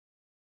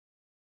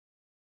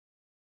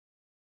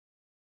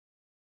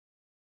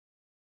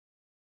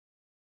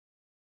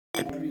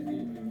Alright,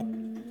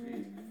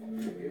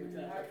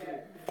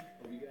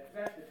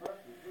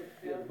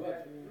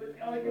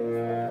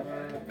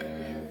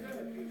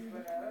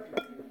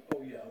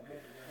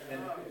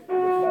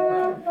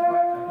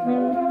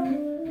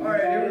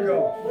 here we go.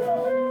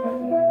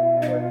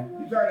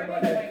 You talking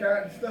about that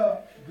cotton stuff?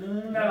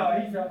 No,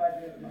 he's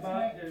talking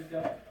about the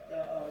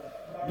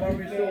One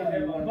we sold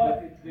you one,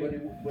 but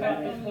it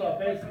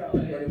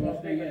won't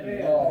stay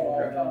in.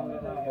 Oh, okay.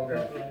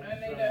 Okay.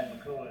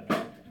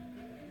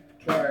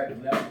 Try it.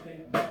 Yeah.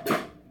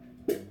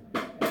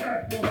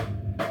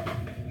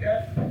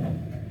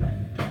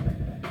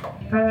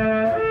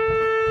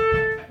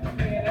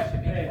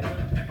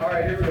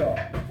 Alright, here we go.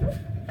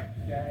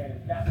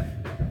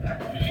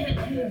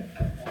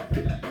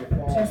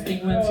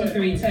 Testing 1 2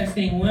 3.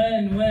 Testing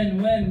 1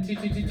 1 1 2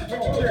 2 2 2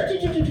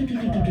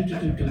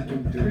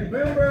 2.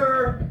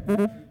 Remember,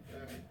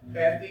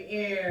 at the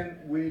end,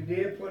 we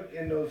did put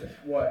in those,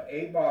 what,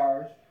 8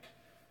 bars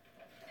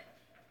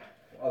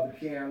of the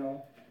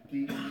piano.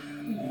 D, D, D, D.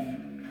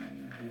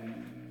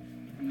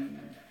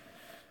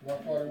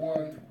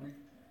 141.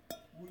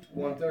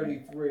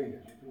 133. You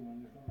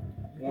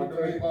put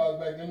the 8 bars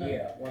back in there?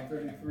 Yeah,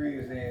 133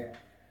 is in.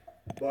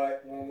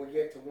 But when we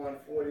get to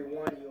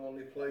 141, you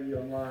only play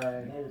your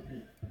line No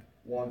repeat.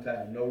 one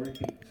time, no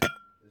repeats.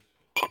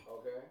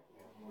 Okay?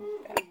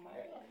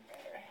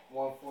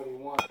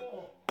 141.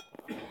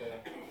 Okay.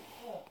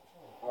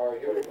 All right,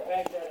 here we go.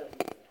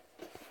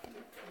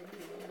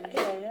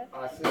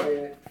 I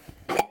said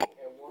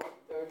at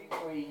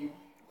 133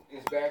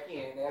 is back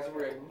in as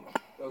written,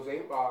 those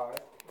 8 bars.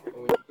 And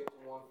when you get to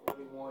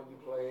 141, you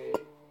play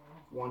it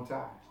one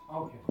time.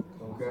 Okay.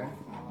 Okay?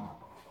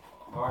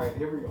 All right,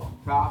 here we go.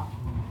 Top.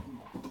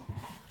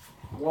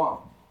 1,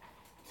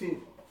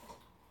 2,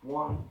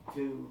 1,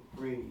 2,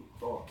 3,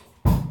 4.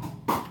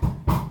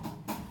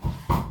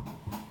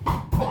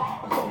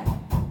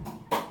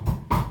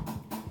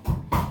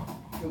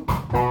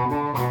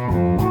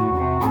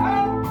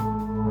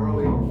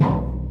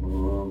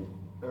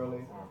 Early.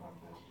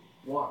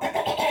 1,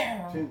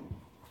 2,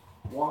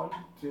 1,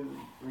 2,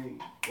 3,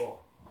 4.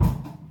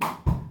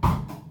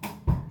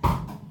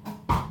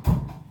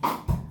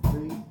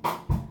 3,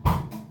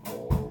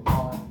 4,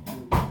 1, 2.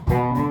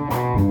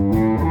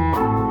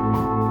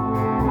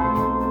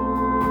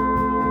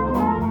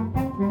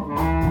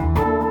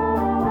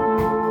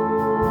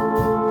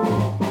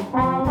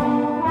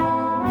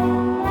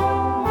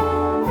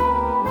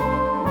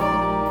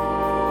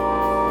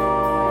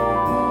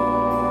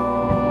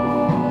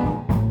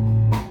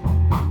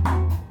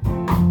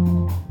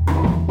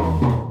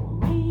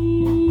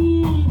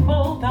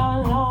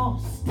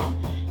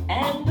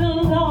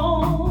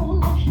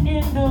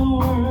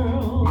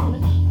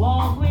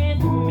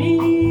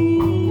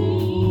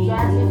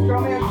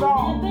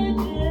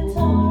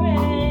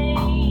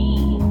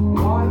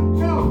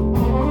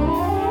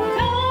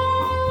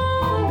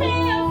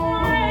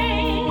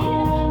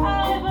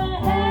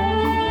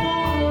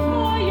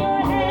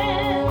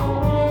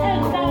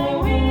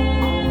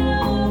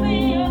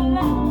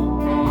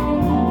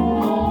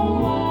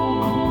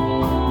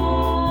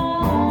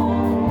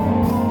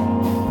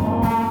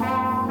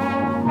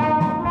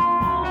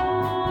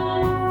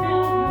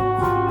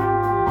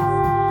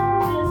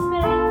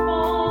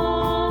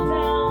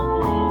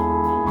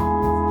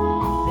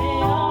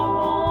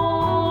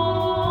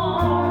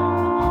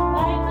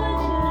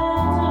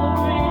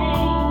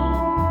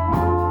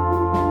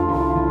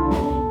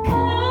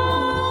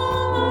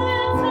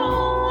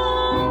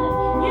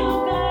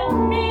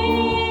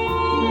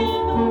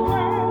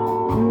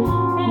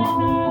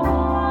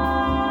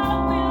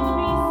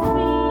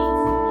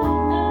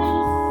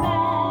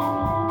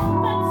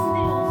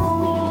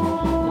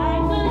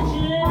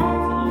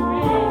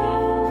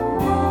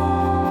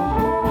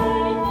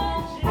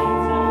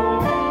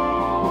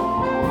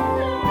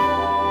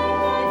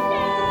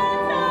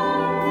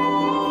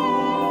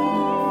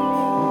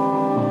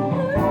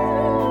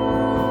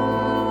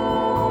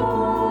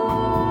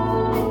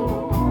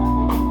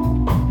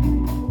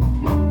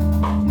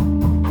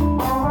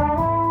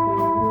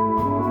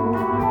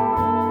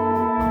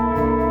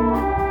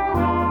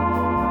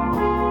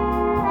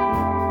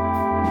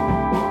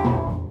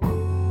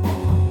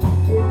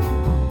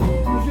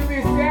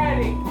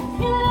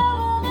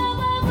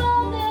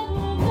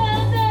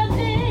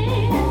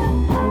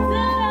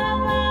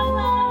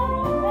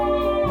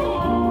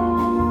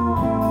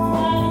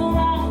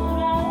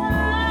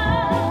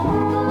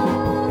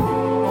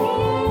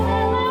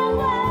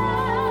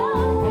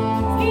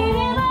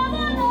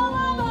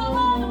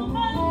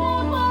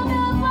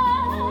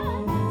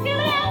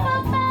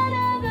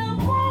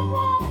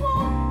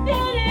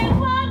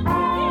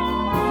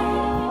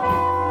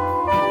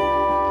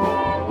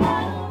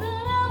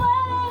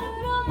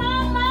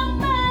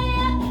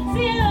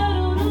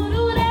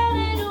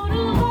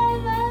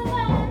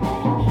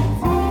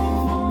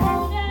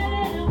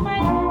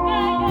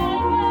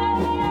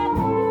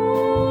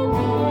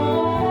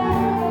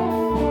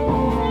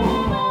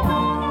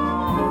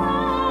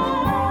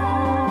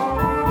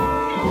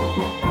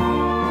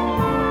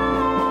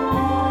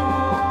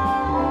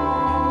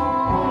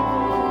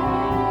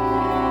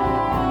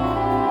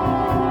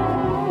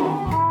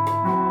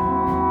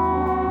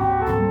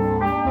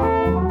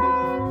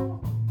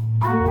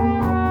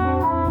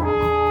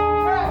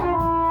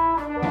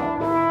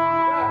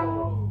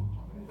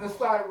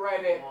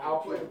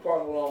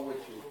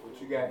 with you.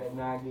 What you got at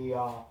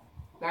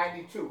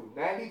 92.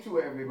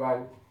 92,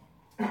 everybody.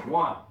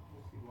 1,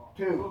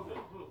 2,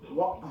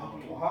 1.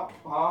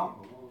 Huh?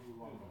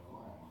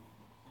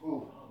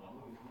 Ooh.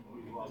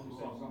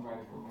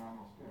 Somebody from around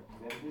the step.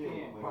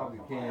 Probably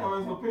can. Oh,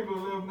 it's the people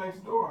that live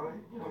next door.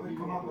 They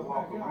come out the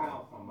backyard.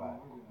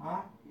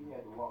 Huh? You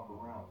had to walk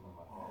around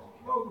somebody.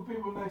 Those are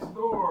people next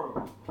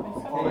door.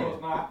 Oh,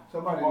 it's not.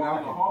 Somebody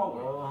knocking. The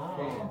hallway.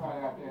 Somebody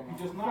out there. You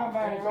just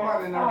Somebody knocked.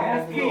 knocking at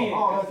That's the Ken. door.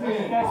 Oh, that's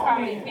it. That's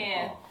Probably Ken.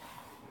 Ken.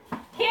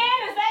 Ken,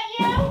 is that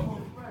you?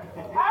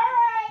 All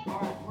right.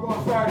 We're going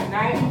to start at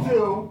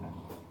 92.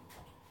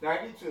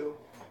 92.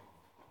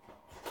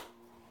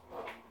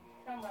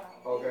 Come on.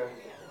 Okay.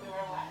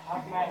 I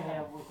might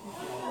have with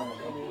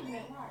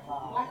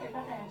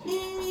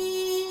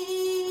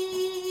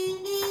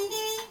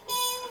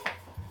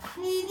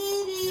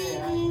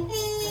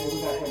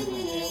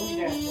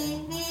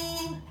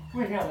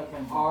we got it.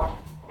 All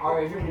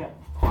right, here we go.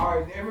 All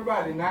right,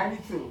 everybody,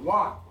 92.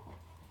 1,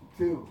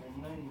 2,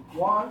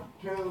 1,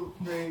 2,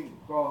 3,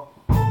 4.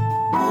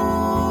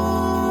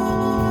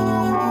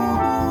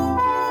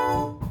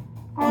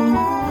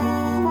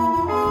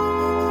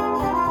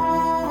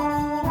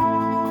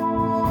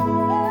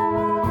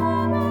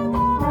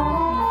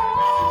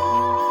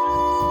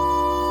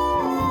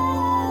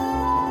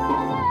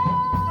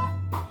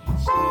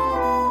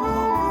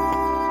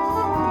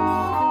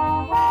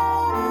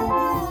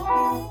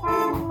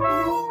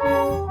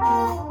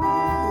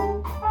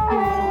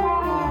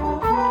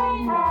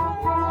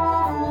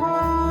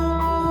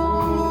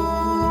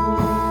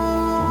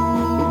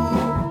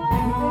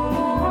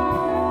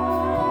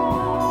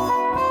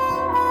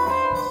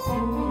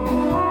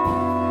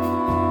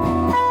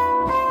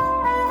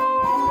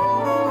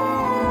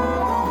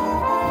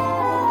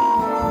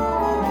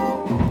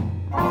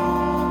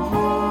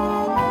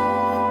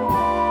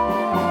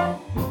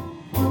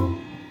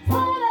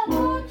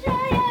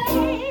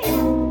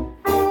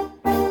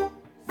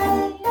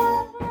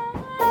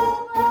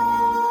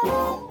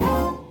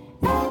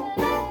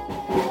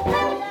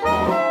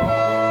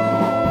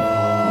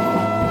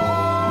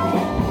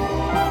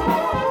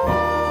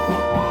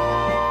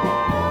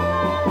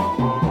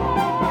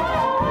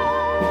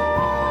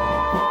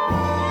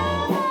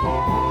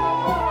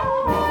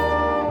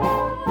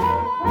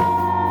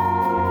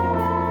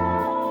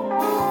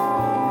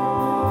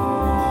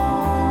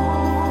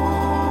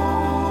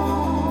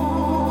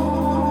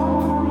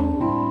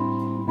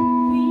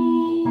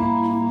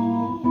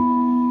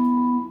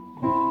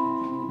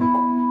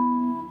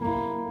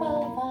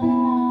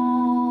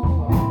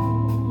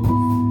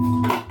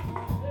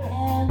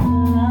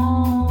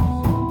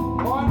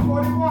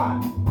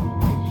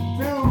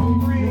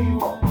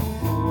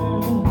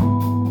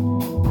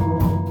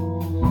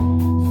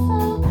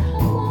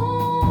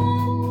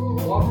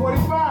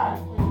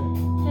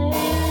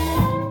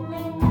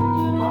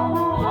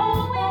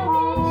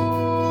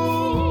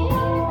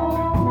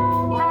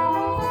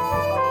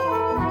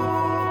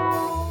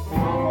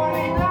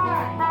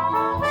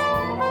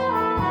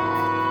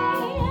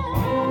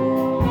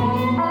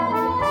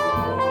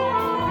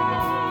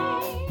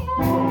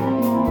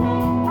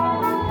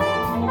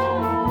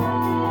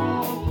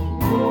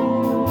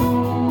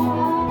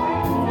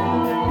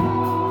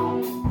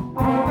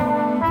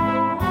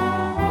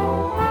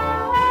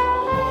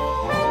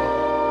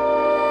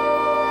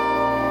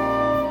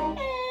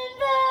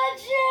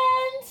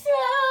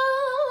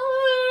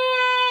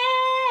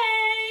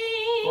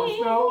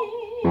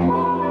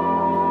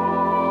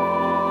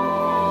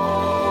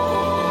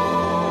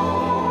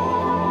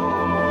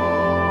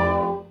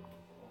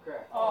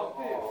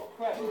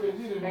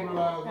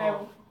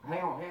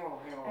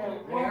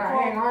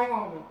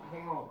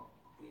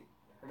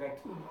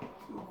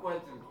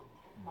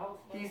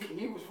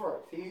 He was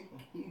first. He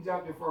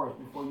jumped in first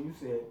before you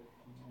said.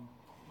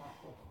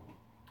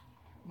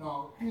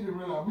 No, he didn't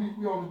realize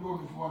we only do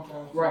this one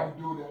time, so right.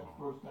 we do that the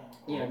first time.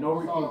 Yeah, no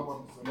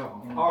repeats.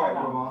 No. All right,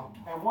 Grandma.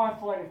 And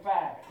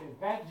 145, is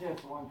that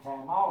just one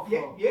time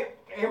also? Yeah,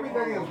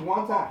 everything is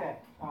one time. Okay.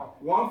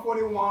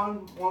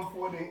 141,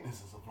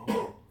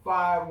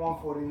 145,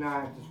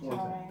 149, just one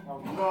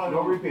time.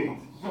 No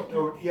repeats.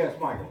 Yes,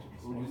 Michael.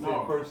 When you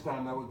said first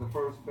time, that was the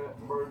first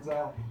bird's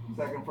eye,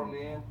 second from the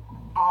end?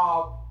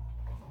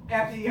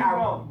 After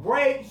I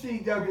break, she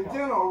does the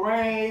gentle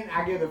rain,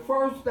 I get the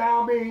first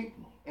downbeat,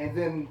 and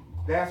then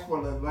that's for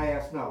the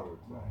last note.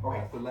 Okay.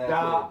 That's the last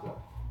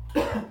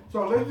note.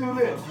 So let's do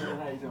this.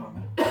 How you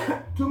doing,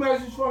 2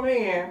 messages from the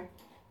end.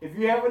 If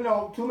you have a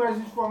note, 2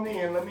 messages from the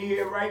end. Let me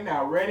hear it right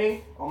now.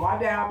 Ready? On my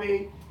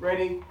downbeat.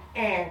 Ready?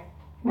 And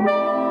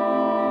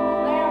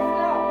last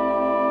note.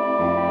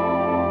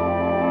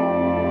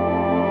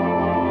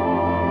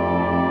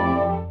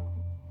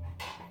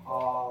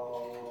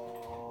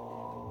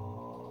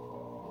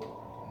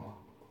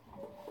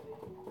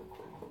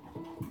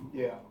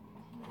 Yeah.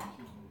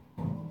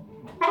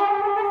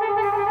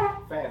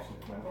 Faster.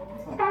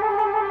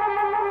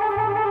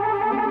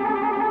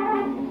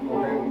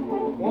 Okay.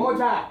 One more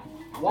time.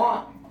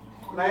 One.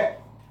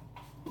 Flat.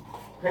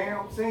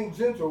 Pam, sing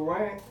gentle,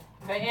 right?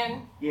 The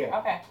end? Yeah.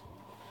 Okay.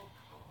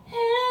 in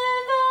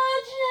the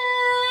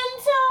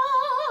gentle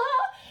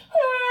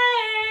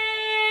rain.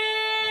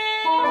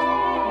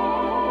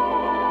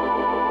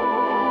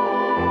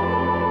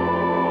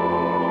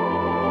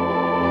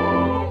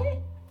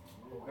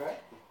 Okay?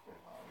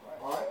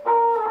 All right?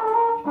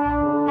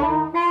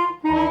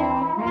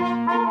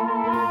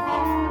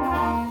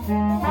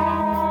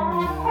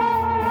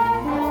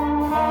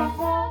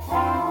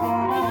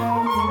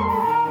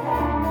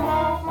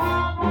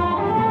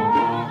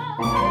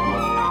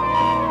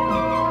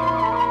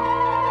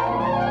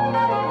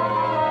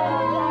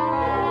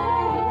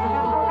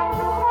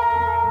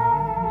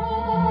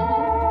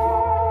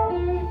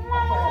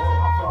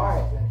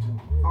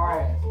 All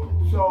right.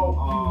 So,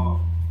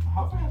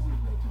 How fast is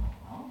that tune?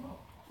 I don't know.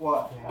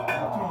 what?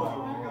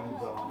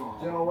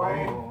 General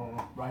Wayne?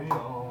 Right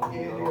here.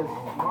 It is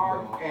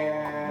marked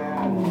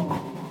at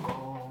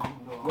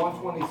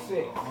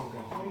 126.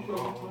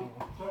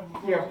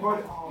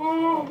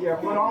 Yeah,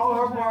 put all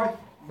her parts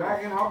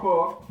back in her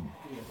book.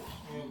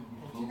 And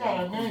she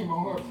got a name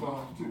on her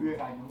son too.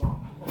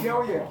 Yeah,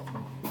 oh yeah.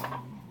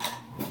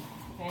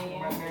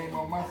 My name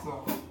on my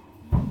son.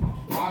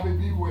 Bobby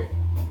Beware.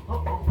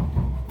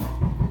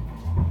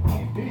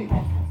 Indeed.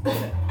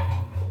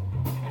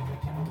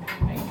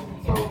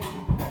 So,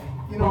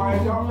 you know,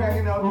 as y'all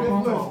packing up, just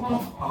listen.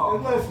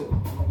 Just listen.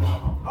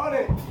 Hold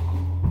it.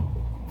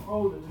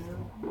 Hold it there.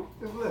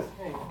 Just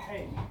listen.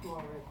 Hey, you go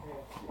on right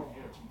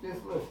there.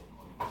 Just listen.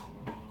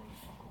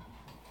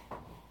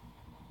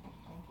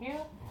 Thank you.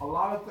 A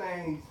lot of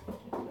things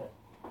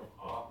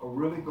are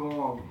really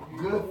going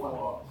good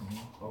for us.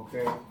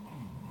 Okay?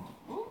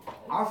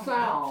 Our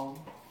sound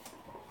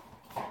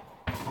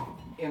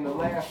in the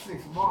last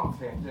 6 months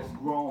has just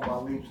grown by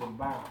leaps and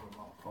bounds.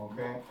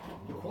 Okay?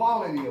 The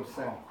quality of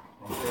sound.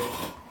 Okay?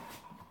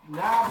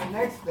 Now the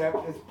next step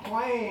is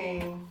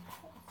playing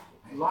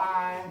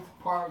lines,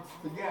 parts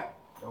together.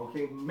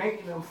 Okay?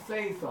 Making them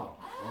say something.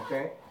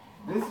 Okay?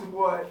 This is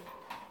what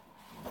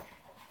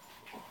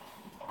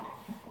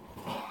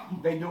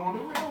they do in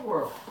the real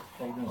world.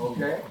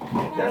 Okay?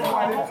 That's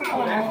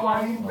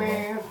why these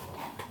bands,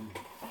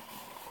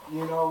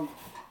 you know,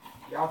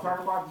 y'all talk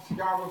about the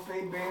Chicago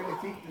State Band, the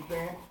Teachers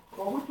Band.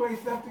 Well, we play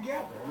stuff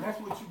together, and that's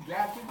what you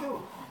got to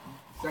do.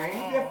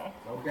 Same difference,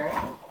 okay?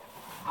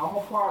 I'm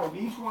a part of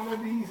each one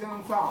of these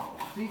ensembles.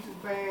 Teachers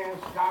Band,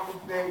 Chicago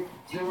State,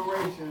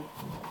 Generation,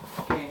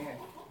 and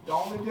the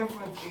only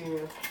difference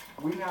is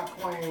we're not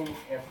playing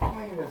as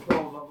clean as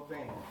those other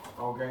bands,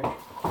 okay?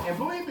 And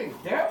believe me,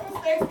 there are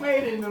mistakes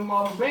made in them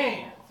other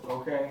bands,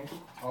 okay?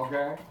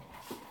 Okay?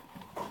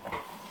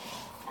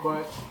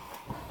 But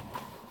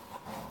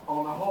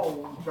on the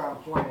whole, we try to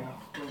play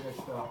this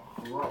stuff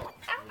right,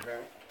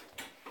 okay?